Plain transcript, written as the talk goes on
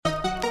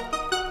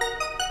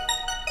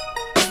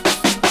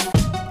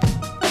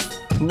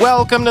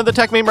Welcome to the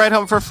Tech Meme Ride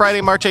Home for Friday,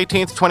 March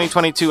 18th,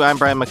 2022. I'm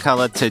Brian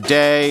McCullough.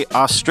 Today,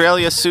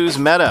 Australia sues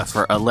Meta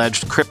for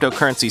alleged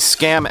cryptocurrency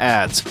scam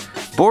ads.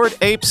 Bored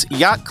Apes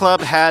Yacht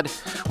Club had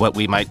what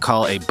we might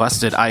call a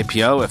busted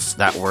IPO, if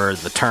that were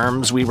the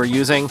terms we were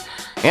using.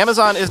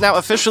 Amazon is now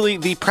officially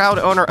the proud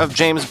owner of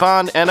James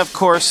Bond, and of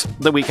course,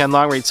 the weekend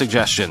long read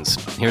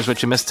suggestions. Here's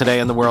what you missed today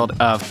in the world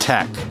of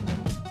tech.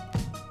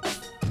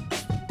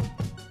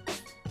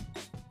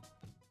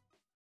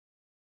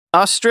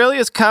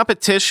 Australia's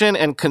Competition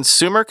and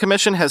Consumer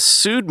Commission has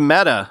sued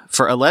Meta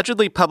for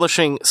allegedly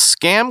publishing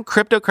scam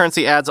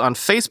cryptocurrency ads on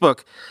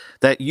Facebook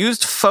that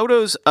used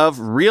photos of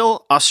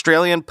real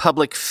Australian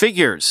public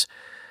figures,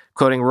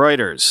 quoting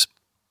Reuters.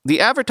 The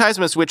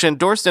advertisements, which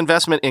endorsed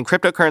investment in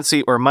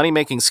cryptocurrency or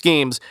money-making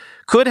schemes,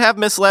 could have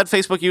misled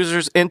Facebook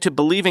users into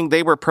believing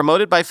they were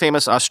promoted by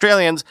famous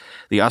Australians,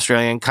 the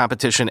Australian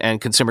Competition and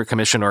Consumer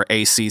Commission, or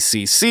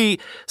ACCC,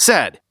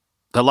 said.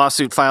 The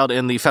lawsuit filed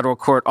in the federal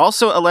court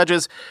also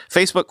alleges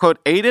Facebook, quote,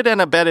 aided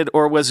and abetted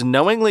or was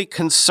knowingly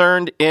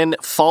concerned in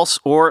false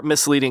or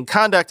misleading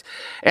conduct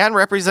and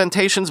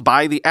representations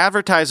by the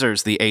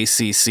advertisers, the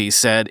ACC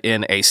said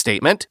in a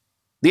statement.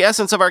 The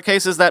essence of our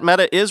case is that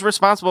Meta is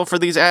responsible for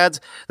these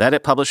ads that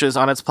it publishes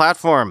on its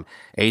platform,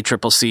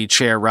 ACCC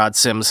Chair Rod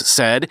Sims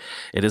said.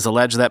 It is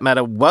alleged that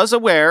Meta was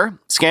aware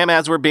scam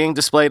ads were being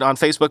displayed on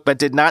Facebook but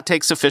did not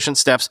take sufficient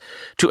steps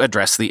to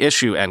address the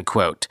issue, end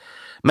quote.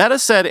 Meta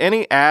said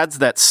any ads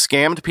that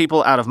scammed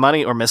people out of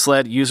money or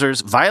misled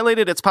users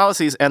violated its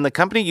policies, and the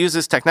company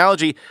uses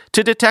technology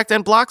to detect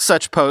and block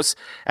such posts,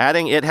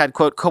 adding it had,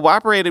 quote,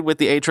 cooperated with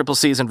the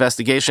ACCC's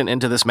investigation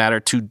into this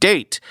matter to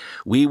date.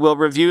 We will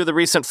review the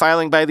recent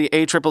filing by the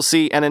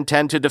ACCC and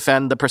intend to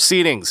defend the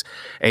proceedings,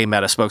 a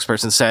Meta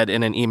spokesperson said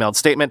in an emailed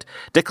statement,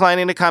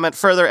 declining to comment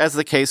further as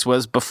the case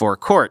was before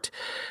court.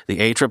 The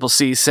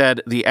ACCC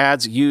said the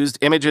ads used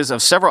images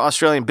of several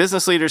Australian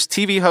business leaders,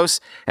 TV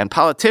hosts, and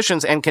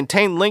politicians and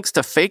contained links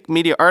to fake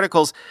media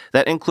articles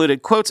that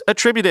included quotes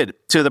attributed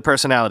to the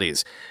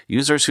personalities.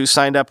 Users who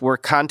signed up were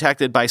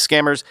contacted by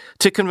scammers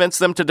to convince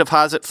them to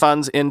deposit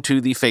funds into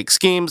the fake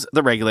schemes,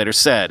 the regulator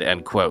said,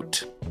 end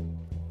quote.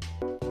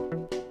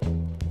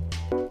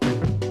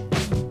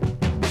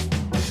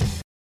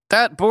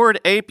 That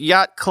Bored Ape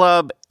Yacht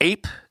Club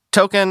APE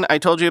token I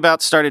told you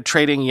about started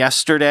trading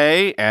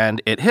yesterday,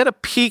 and it hit a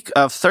peak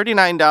of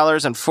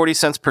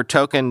 $39.40 per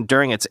token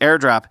during its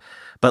airdrop,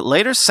 but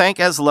later sank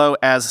as low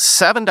as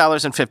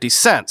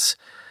 $7.50.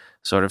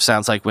 Sort of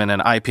sounds like when an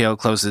IPO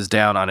closes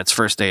down on its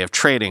first day of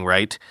trading,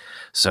 right?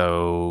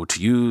 So,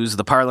 to use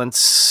the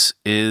parlance,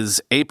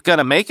 is Ape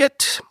gonna make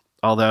it?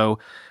 Although,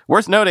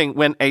 worth noting,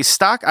 when a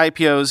stock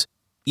IPOs,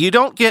 you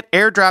don't get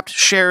airdropped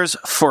shares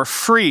for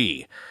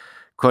free,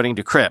 quoting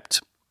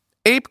Decrypt.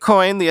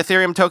 ApeCoin, the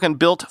Ethereum token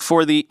built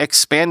for the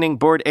expanding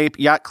Bored Ape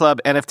Yacht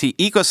Club NFT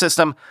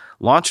ecosystem,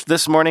 launched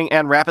this morning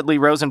and rapidly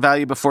rose in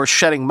value before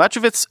shedding much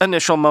of its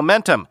initial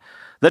momentum.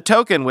 The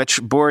token,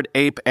 which Bored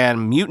Ape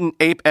and Mutant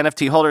Ape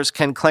NFT holders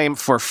can claim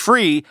for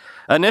free,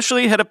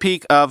 initially hit a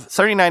peak of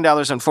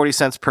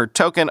 $39.40 per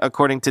token,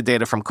 according to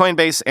data from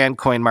Coinbase and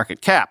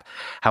CoinMarketCap.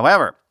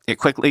 However, it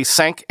quickly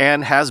sank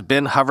and has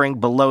been hovering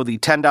below the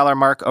 $10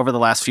 mark over the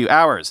last few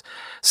hours.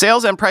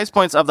 Sales and price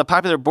points of the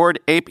popular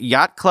Bored Ape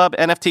Yacht Club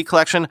NFT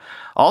collection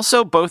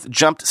also both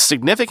jumped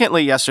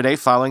significantly yesterday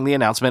following the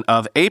announcement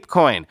of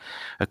ApeCoin.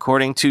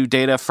 According to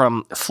data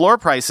from Floor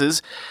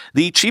Prices,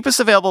 the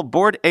cheapest available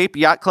Bored Ape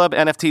Yacht Club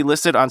NFT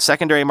listed on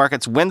secondary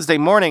markets Wednesday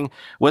morning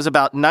was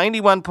about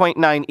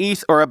 91.9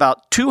 ETH, or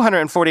about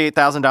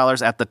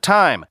 $248,000 at the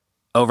time.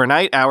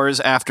 Overnight, hours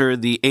after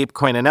the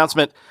ApeCoin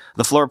announcement,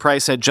 the floor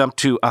price had jumped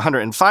to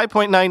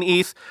 105.9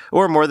 ETH,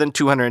 or more than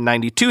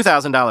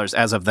 $292,000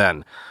 as of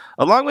then.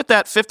 Along with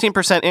that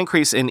 15%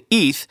 increase in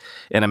ETH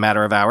in a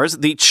matter of hours,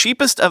 the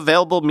cheapest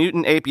available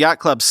Mutant Ape Yacht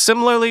Club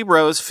similarly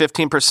rose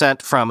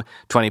 15% from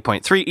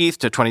 20.3 ETH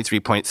to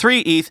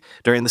 23.3 ETH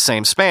during the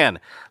same span.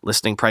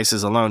 Listing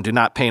prices alone do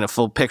not paint a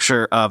full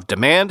picture of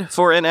demand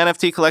for an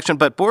NFT collection,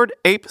 but Bored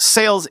Ape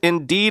sales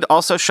indeed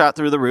also shot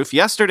through the roof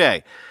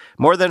yesterday.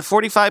 More than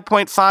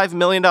 $45.5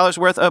 million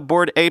worth of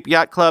Bored Ape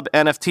Yacht Club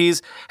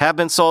NFTs have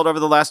been sold over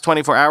the last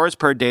 24 hours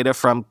per data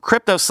from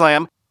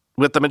CryptoSlam,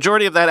 with the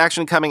majority of that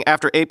action coming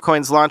after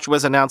ApeCoin's launch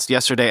was announced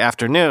yesterday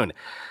afternoon.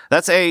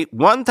 That's a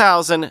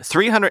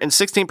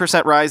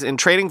 1,316% rise in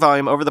trading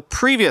volume over the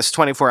previous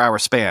 24-hour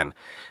span.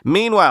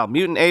 Meanwhile,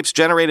 Mutant Apes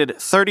generated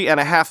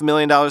 $30.5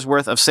 million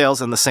worth of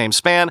sales in the same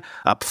span,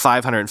 up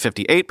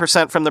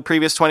 558% from the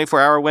previous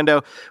 24-hour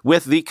window,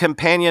 with the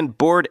companion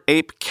Bored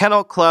Ape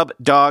Kennel Club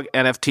dog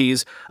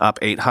NFTs up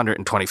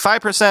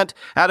 825%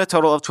 at a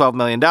total of $12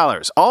 million.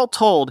 All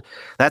told,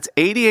 that's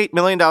 $88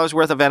 million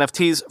worth of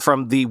NFTs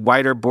from the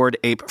wider Bored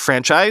Ape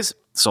franchise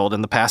sold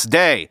in the past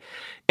day.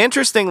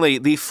 Interestingly,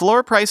 the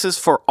floor prices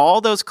for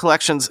all those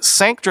collections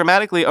sank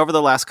dramatically over the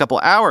last couple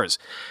hours.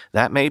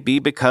 That may be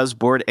because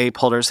Bored Ape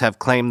holders have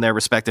claimed their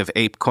respective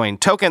ApeCoin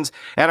tokens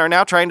and are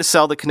now trying to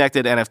sell the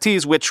connected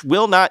NFTs, which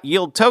will not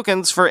yield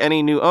tokens for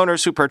any new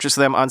owners who purchase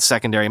them on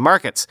secondary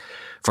markets.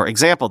 For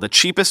example, the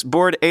cheapest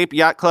Bored Ape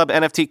Yacht Club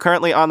NFT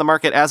currently on the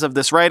market as of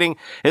this writing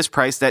is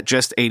priced at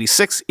just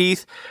 86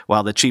 ETH,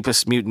 while the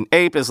cheapest Mutant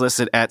Ape is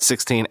listed at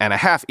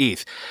 16.5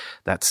 ETH.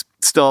 That's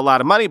still a lot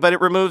of money, but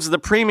it removes the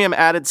premium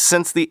added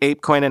since the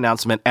ApeCoin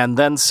announcement and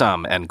then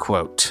some, end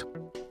quote.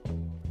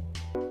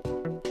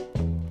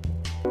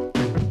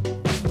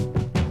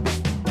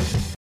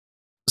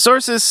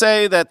 Sources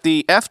say that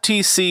the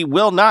FTC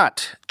will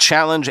not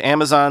challenge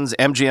Amazon's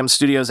MGM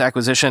Studios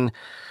acquisition,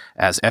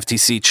 as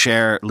FTC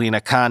Chair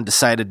Lina Khan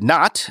decided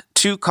not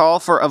to call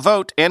for a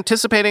vote,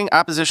 anticipating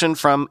opposition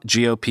from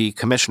GOP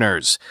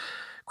commissioners.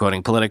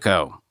 Quoting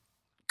Politico,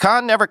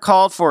 Khan never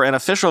called for an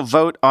official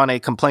vote on a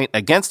complaint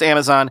against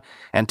Amazon,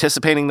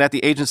 anticipating that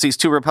the agency's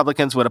two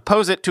Republicans would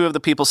oppose it, two of the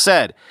people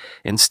said.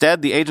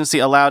 Instead, the agency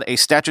allowed a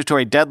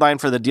statutory deadline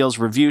for the deal's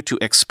review to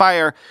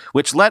expire,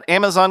 which let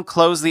Amazon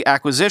close the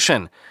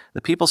acquisition.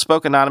 The people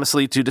spoke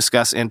anonymously to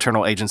discuss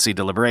internal agency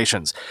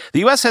deliberations. The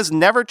U.S. has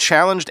never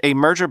challenged a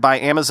merger by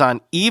Amazon,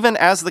 even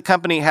as the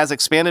company has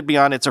expanded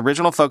beyond its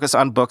original focus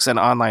on books and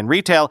online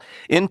retail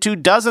into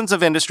dozens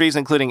of industries,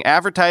 including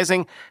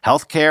advertising,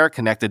 healthcare,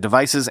 connected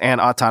devices,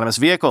 and autonomous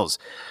vehicles.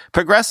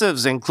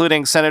 Progressives,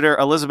 including Senator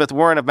Elizabeth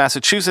Warren of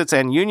Massachusetts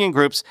and union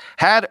groups,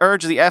 had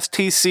urged the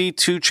FTC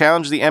to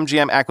challenge the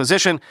MGM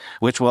acquisition,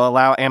 which will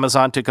allow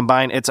Amazon to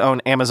combine its own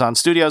Amazon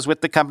Studios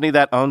with the company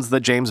that owns the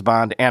James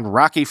Bond and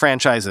Rocky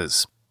franchises.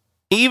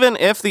 Even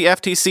if the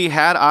FTC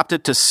had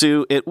opted to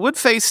sue, it would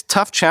face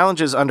tough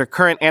challenges under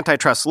current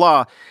antitrust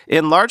law,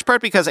 in large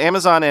part because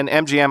Amazon and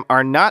MGM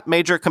are not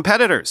major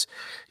competitors.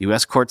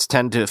 U.S. courts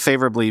tend to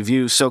favorably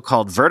view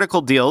so-called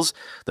vertical deals,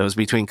 those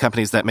between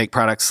companies that make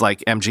products like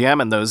MGM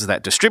and those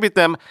that distribute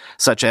them,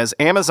 such as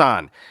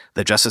Amazon.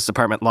 The Justice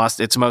Department lost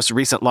its most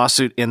recent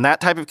lawsuit in that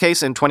type of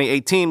case in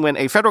 2018 when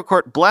a federal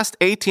court blessed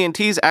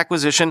AT&T's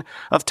acquisition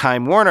of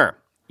Time Warner.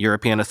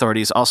 European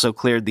authorities also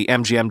cleared the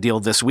MGM deal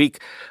this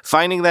week,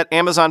 finding that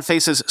Amazon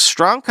faces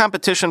strong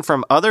competition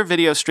from other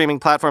video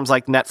streaming platforms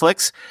like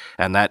Netflix,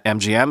 and that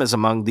MGM is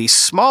among the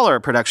smaller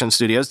production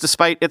studios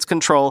despite its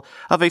control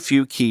of a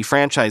few key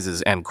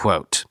franchises, end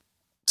quote.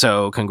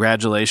 So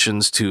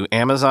congratulations to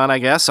Amazon, I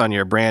guess, on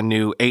your brand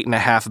new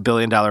 $8.5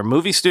 billion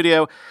movie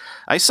studio.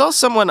 I saw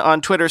someone on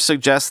Twitter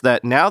suggest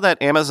that now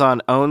that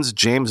Amazon owns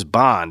James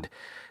Bond,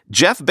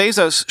 Jeff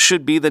Bezos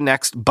should be the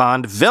next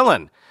Bond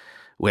villain,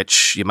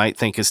 which you might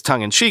think is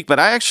tongue-in-cheek, but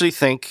I actually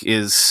think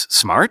is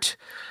smart.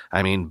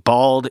 I mean,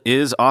 bald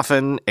is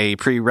often a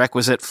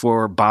prerequisite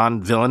for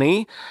Bond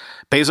villainy.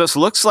 Bezos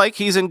looks like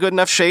he's in good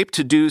enough shape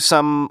to do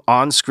some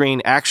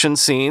on-screen action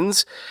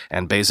scenes,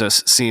 and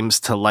Bezos seems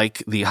to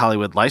like the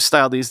Hollywood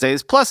lifestyle these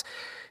days. Plus,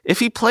 if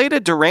he played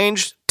a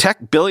deranged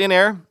tech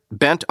billionaire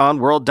bent on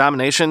world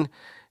domination,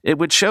 it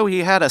would show he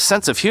had a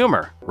sense of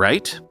humor,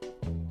 right?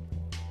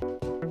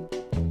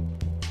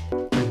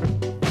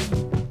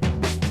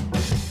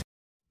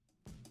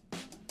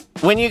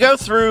 When you go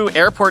through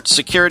airport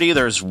security,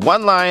 there's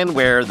one line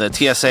where the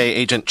TSA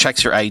agent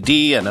checks your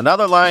ID and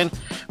another line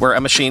where a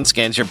machine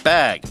scans your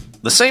bag.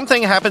 The same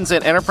thing happens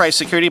in enterprise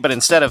security, but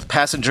instead of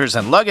passengers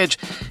and luggage,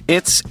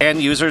 it's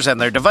end users and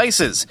their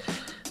devices.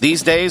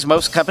 These days,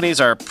 most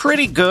companies are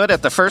pretty good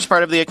at the first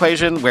part of the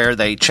equation where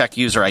they check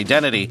user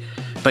identity,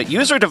 but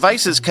user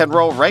devices can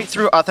roll right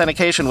through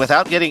authentication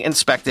without getting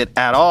inspected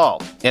at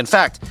all. In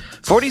fact,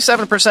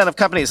 47% of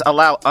companies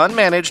allow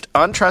unmanaged,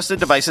 untrusted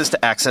devices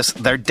to access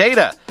their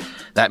data.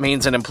 That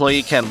means an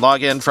employee can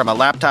log in from a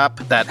laptop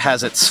that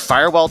has its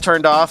firewall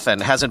turned off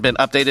and hasn't been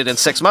updated in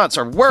 6 months,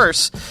 or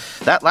worse,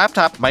 that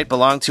laptop might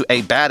belong to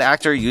a bad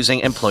actor using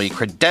employee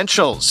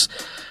credentials.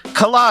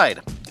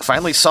 Collide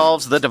finally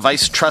solves the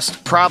device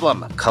trust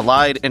problem.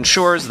 Collide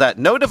ensures that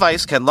no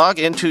device can log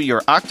into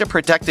your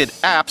Okta-protected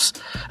apps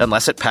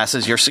unless it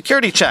passes your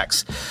security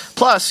checks.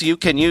 Plus, you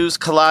can use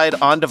Collide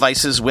on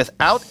devices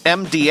without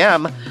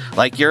MDM,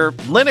 like your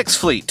Linux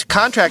fleet,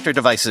 contractor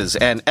devices,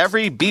 and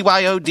every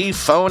BYOD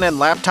phone and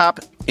laptop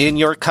in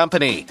your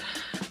company.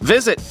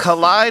 Visit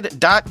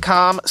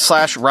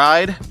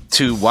collide.com/ride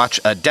to watch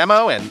a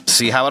demo and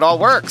see how it all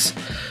works.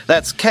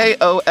 That's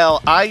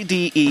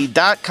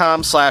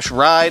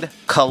KOLIDE.com/ride,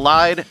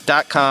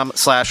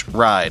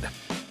 collide.com/ride.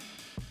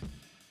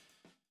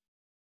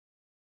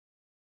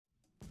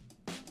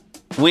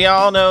 We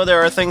all know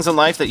there are things in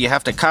life that you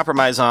have to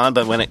compromise on,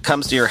 but when it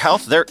comes to your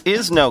health, there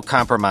is no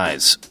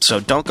compromise.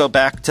 So don't go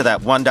back to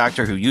that one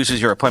doctor who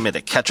uses your appointment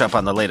to catch up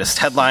on the latest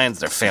headlines,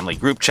 their family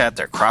group chat,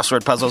 their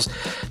crossword puzzles,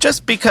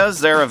 just because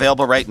they're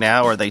available right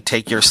now or they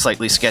take your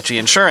slightly sketchy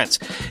insurance.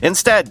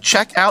 Instead,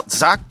 check out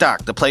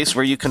ZocDoc, the place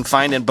where you can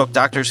find and book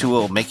doctors who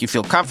will make you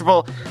feel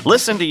comfortable,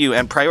 listen to you,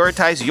 and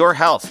prioritize your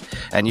health.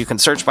 And you can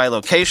search by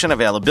location,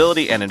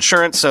 availability, and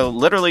insurance, so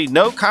literally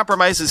no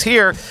compromises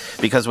here,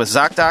 because with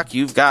ZocDoc,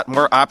 you've got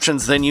more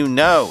options than you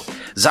know.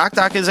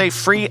 ZocDoc is a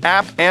free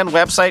app and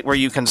website where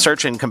you can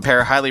search and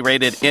compare highly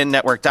rated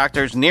in-network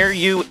doctors near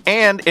you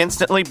and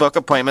instantly book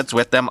appointments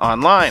with them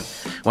online.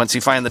 Once you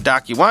find the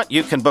doc you want,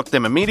 you can book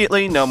them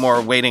immediately. No more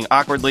waiting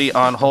awkwardly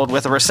on hold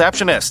with a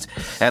receptionist.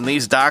 And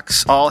these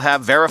docs all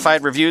have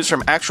verified reviews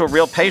from actual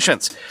real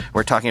patients.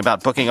 We're talking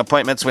about booking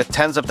appointments with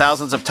tens of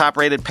thousands of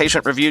top-rated,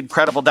 patient-reviewed,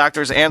 credible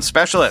doctors and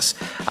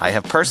specialists. I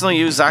have personally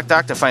used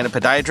ZocDoc to find a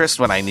podiatrist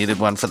when I needed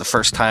one for the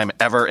first time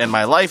ever in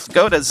my life.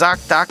 Go to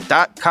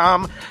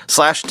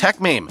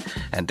ZocDoc.com/techmeme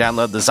and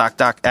download the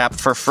ZocDoc app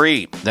for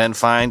free. Then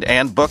find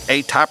and book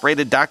a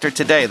top-rated doctor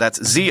today. That's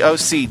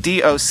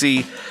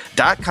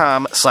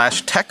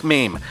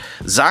ZocDoc.com/techmeme.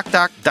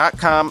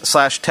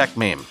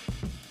 ZocDoc.com/techmeme.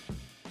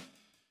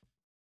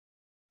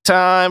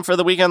 Time for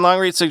the weekend long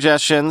read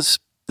suggestions.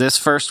 This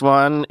first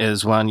one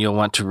is one you'll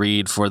want to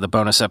read for the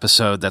bonus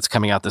episode that's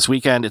coming out this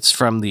weekend. It's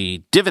from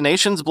the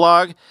Divinations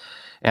blog,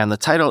 and the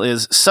title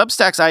is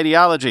Substack's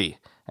Ideology.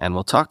 And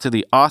we'll talk to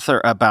the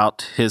author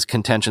about his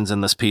contentions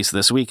in this piece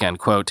this weekend.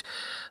 Quote,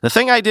 "The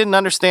thing I didn't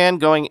understand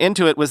going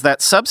into it was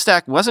that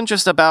Substack wasn't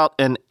just about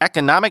an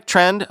economic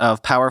trend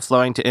of power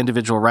flowing to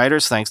individual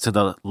writers thanks to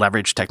the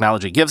leverage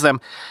technology gives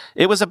them.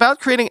 It was about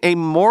creating a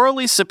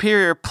morally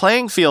superior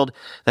playing field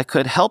that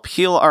could help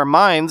heal our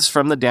minds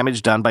from the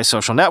damage done by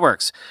social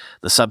networks.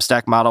 The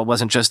Substack model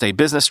wasn't just a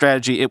business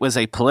strategy, it was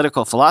a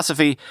political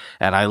philosophy,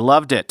 and I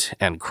loved it."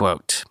 End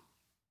quote.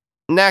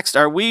 Next,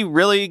 are we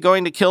really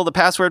going to kill the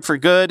password for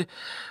good?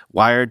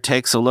 Wired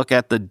takes a look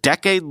at the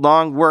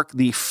decade-long work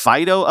the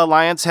FIDO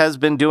Alliance has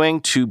been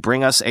doing to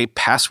bring us a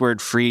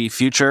password-free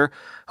future,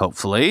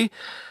 hopefully.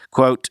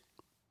 Quote,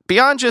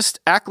 "Beyond just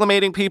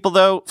acclimating people,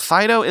 though,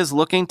 FIDO is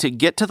looking to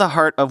get to the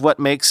heart of what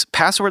makes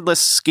passwordless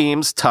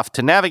schemes tough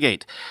to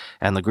navigate.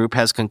 And the group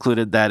has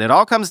concluded that it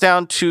all comes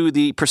down to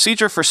the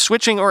procedure for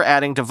switching or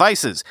adding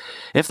devices.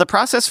 If the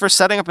process for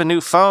setting up a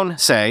new phone,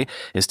 say,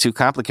 is too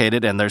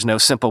complicated and there's no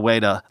simple way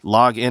to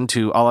log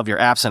into all of your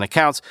apps and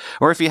accounts,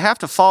 or if you have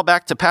to fall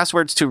back to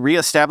passwords to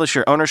reestablish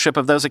your ownership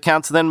of those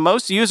accounts, then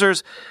most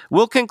users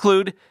will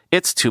conclude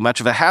it's too much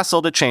of a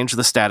hassle to change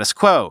the status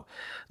quo.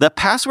 The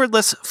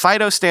passwordless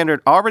FIDO standard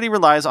already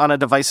relies on a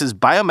device's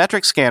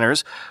biometric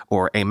scanners,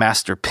 or a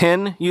master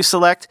PIN you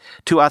select,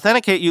 to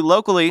authenticate you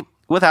locally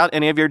without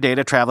any of your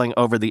data traveling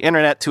over the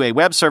internet to a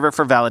web server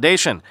for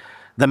validation.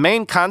 The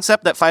main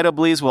concept that FIDO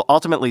believes will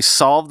ultimately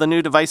solve the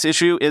new device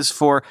issue is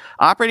for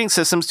operating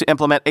systems to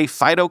implement a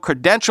FIDO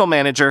credential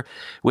manager,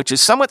 which is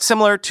somewhat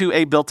similar to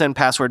a built-in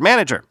password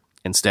manager.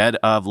 Instead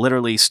of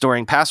literally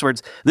storing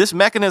passwords, this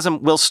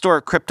mechanism will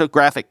store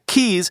cryptographic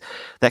keys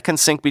that can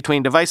sync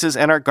between devices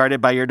and are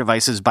guarded by your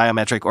device's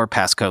biometric or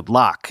passcode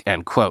lock."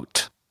 End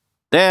quote.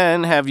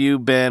 Then, have you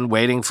been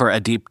waiting for a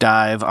deep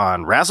dive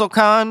on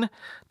RazzleCon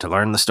to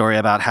learn the story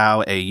about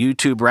how a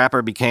YouTube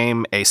rapper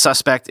became a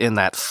suspect in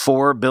that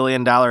 $4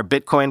 billion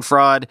Bitcoin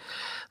fraud?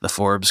 The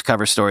Forbes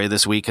cover story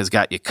this week has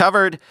got you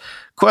covered.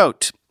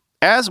 Quote,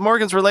 "As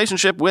Morgan's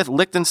relationship with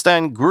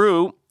Liechtenstein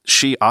grew,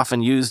 she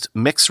often used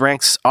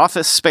MixRank's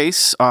office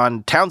space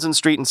on Townsend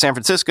Street in San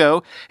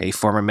Francisco," a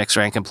former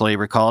MixRank employee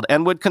recalled,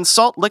 "and would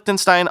consult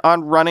Liechtenstein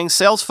on running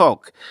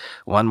salesfolk.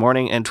 One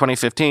morning in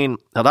 2015,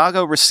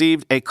 Hidalgo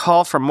received a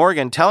call from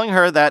Morgan telling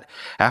her that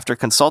after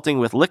consulting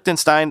with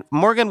Liechtenstein,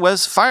 Morgan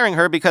was firing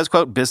her because,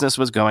 quote, business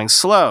was going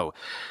slow.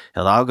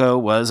 Hidalgo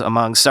was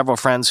among several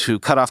friends who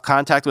cut off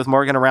contact with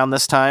Morgan around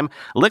this time.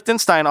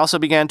 Liechtenstein also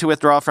began to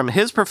withdraw from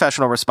his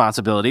professional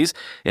responsibilities.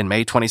 In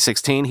May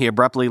 2016, he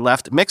abruptly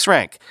left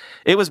MixRank.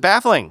 It was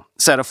baffling,"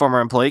 said a former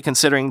employee,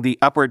 "considering the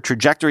upward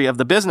trajectory of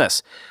the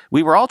business.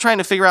 We were all trying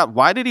to figure out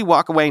why did he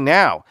walk away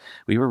now?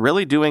 We were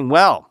really doing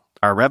well.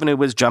 Our revenue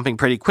was jumping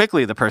pretty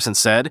quickly," the person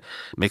said.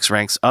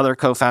 MixRank's other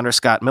co-founder,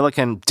 Scott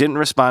Milliken, didn't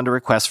respond to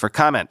requests for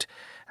comment.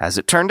 As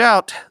it turned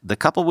out, the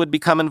couple would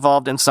become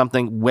involved in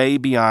something way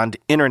beyond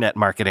internet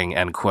marketing,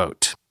 end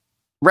quote.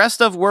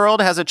 Rest of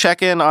World has a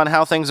check-in on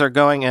how things are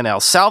going in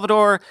El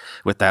Salvador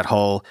with that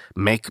whole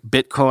make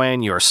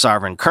Bitcoin your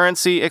sovereign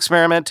currency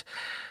experiment.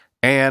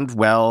 And,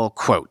 well,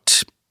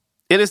 quote,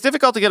 "It is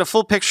difficult to get a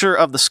full picture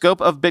of the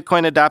scope of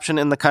Bitcoin adoption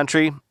in the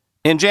country.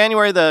 In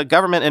January, the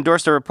government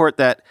endorsed a report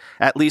that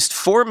at least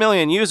 4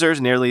 million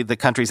users, nearly the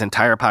country's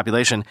entire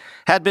population,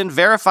 had been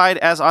verified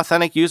as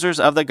authentic users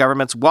of the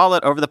government's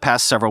wallet over the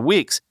past several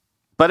weeks.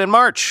 But in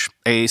March,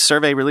 a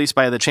survey released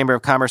by the Chamber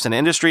of Commerce and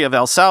Industry of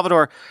El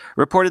Salvador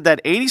reported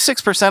that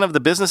 86% of the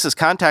businesses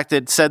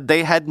contacted said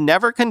they had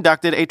never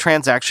conducted a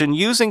transaction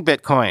using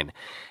Bitcoin.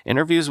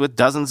 Interviews with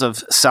dozens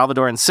of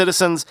Salvadoran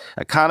citizens,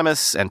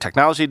 economists, and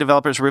technology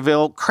developers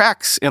reveal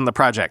cracks in the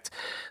project.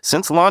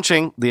 Since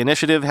launching, the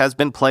initiative has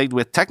been plagued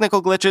with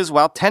technical glitches,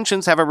 while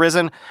tensions have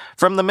arisen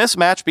from the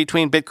mismatch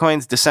between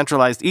Bitcoin's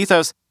decentralized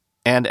ethos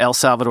and El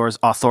Salvador's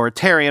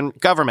authoritarian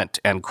government,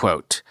 end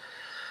quote.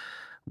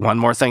 One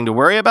more thing to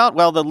worry about?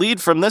 Well, the lead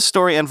from this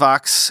story in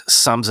Vox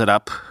sums it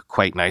up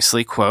quite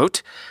nicely.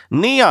 Quote,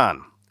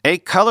 "Neon, a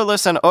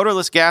colorless and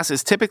odorless gas,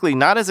 is typically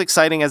not as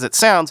exciting as it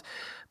sounds,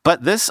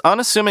 But this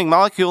unassuming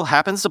molecule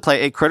happens to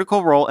play a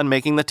critical role in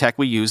making the tech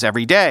we use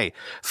every day.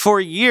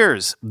 For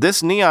years,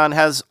 this neon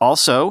has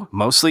also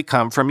mostly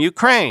come from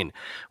Ukraine,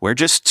 where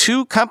just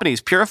 2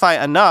 companies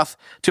purify enough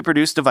to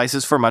produce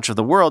devices for much of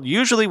the world,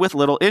 usually with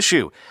little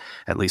issue.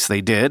 At least they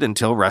did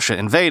until Russia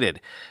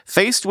invaded.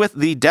 Faced with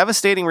the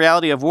devastating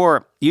reality of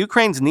war,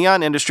 Ukraine's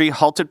neon industry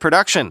halted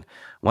production.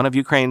 One of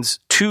Ukraine's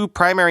 2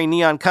 primary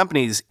neon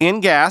companies,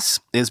 InGas,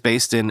 is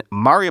based in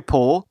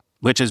Mariupol,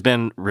 which has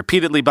been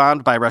repeatedly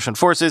bombed by Russian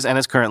forces and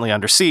is currently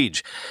under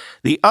siege.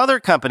 The other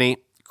company,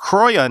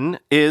 Kroyon,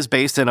 is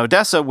based in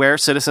Odessa, where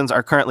citizens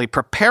are currently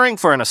preparing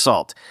for an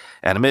assault.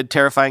 And amid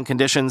terrifying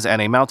conditions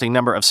and a mounting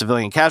number of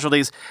civilian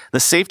casualties,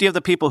 the safety of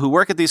the people who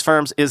work at these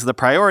firms is the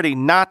priority,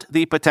 not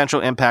the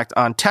potential impact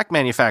on tech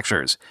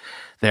manufacturers.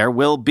 There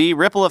will be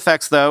ripple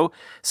effects, though.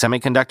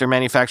 Semiconductor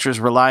manufacturers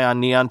rely on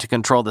neon to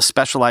control the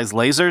specialized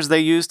lasers they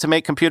use to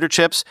make computer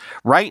chips.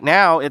 Right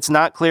now, it's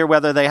not clear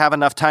whether they have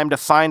enough time to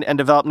find and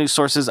develop new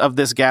sources of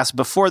this gas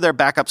before their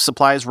backup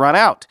supplies run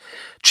out.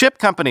 Chip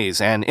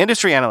companies and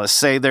industry analysts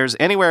say there's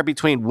anywhere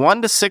between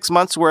 1 to 6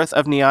 months worth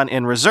of neon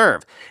in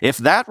reserve. If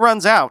that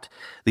runs out,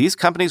 these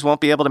companies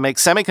won't be able to make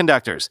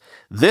semiconductors.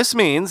 This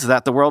means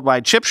that the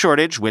worldwide chip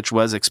shortage, which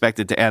was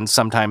expected to end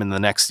sometime in the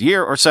next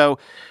year or so,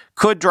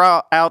 could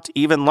draw out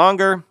even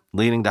longer,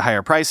 leading to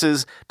higher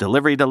prices,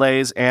 delivery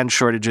delays, and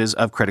shortages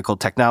of critical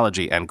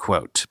technology, end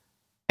quote.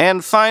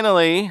 And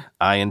finally,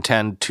 I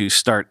intend to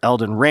start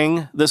Elden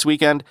Ring this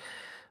weekend,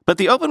 but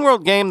the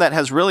open-world game that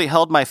has really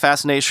held my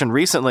fascination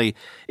recently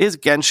is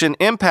Genshin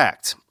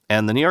Impact.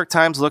 And the New York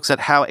Times looks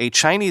at how a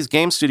Chinese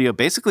game studio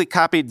basically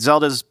copied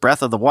Zelda's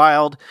Breath of the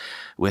Wild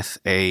with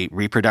a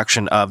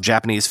reproduction of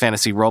Japanese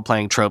fantasy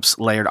role-playing tropes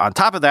layered on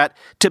top of that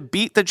to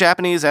beat the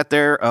Japanese at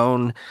their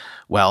own,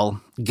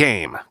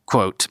 game.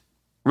 Quote,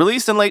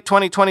 released in late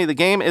 2020, the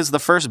game is the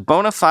first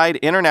bona fide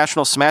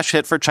international smash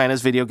hit for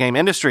China's video game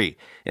industry.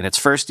 In its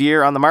first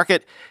year on the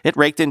market, it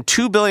raked in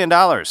 $2 billion,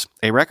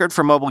 a record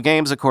for mobile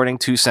games according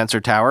to Sensor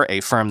Tower,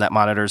 a firm that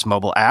monitors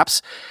mobile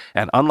apps.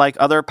 And unlike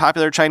other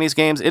popular Chinese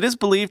games, it is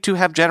believed to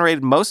have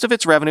generated most of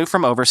its revenue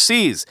from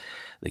overseas.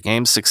 The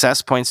game's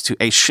success points to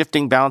a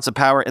shifting balance of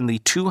power in the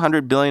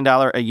 $200 billion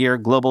a year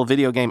global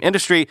video game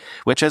industry,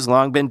 which has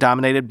long been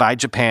dominated by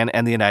Japan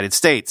and the United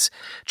States.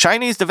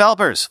 Chinese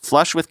developers,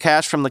 flush with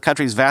cash from the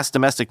country's vast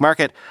domestic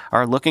market,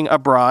 are looking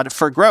abroad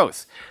for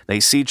growth. They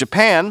see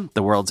Japan,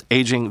 the world's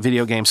aging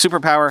video game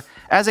superpower,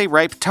 as a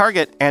ripe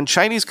target, and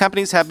Chinese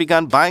companies have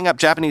begun buying up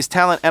Japanese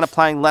talent and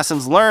applying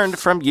lessons learned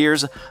from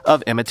years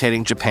of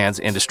imitating Japan's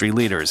industry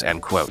leaders,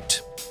 end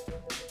quote.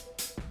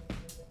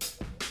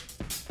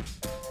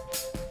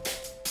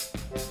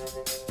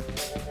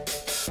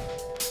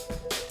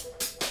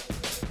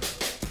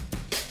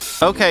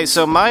 Okay,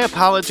 so my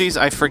apologies.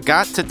 I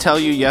forgot to tell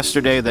you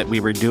yesterday that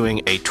we were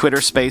doing a Twitter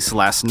space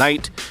last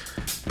night,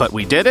 but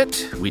we did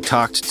it. We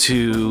talked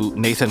to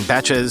Nathan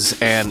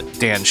Betches and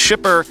Dan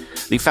Schipper,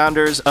 the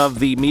founders of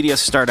the media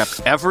startup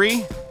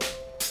Every.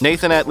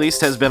 Nathan, at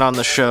least, has been on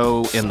the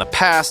show in the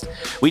past.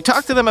 We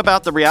talked to them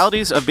about the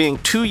realities of being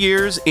 2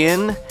 years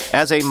in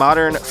as a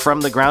modern,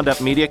 from-the-ground-up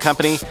media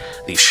company,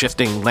 the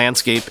shifting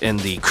landscape in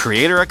the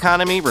creator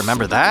economy,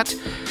 remember that?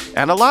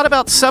 And a lot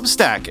about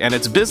Substack and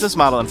its business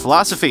model and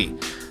philosophy,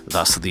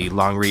 thus the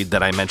long read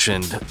that I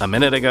mentioned a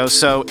minute ago.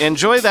 So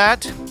enjoy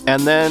that,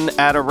 and then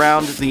at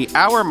around the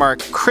hour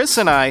mark, Chris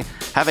and I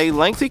have a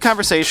lengthy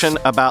conversation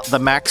about the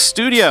Mac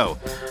Studio,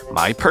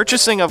 my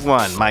purchasing of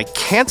one, my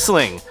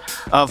canceling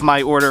of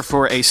my order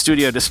for a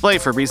studio display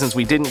for reasons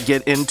we didn't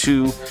get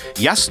into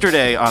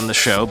yesterday on the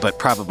show, but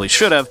probably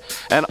should have.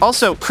 And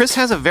also, Chris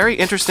has a very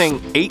interesting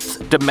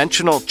 8th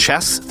dimensional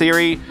chess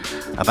theory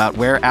about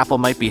where Apple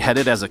might be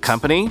headed as a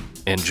company.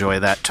 Enjoy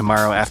that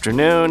tomorrow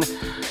afternoon.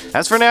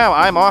 As for now,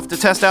 I'm off to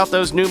test out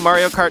those new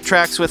Mario Kart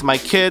tracks with my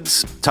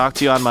kids. Talk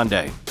to you on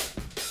Monday.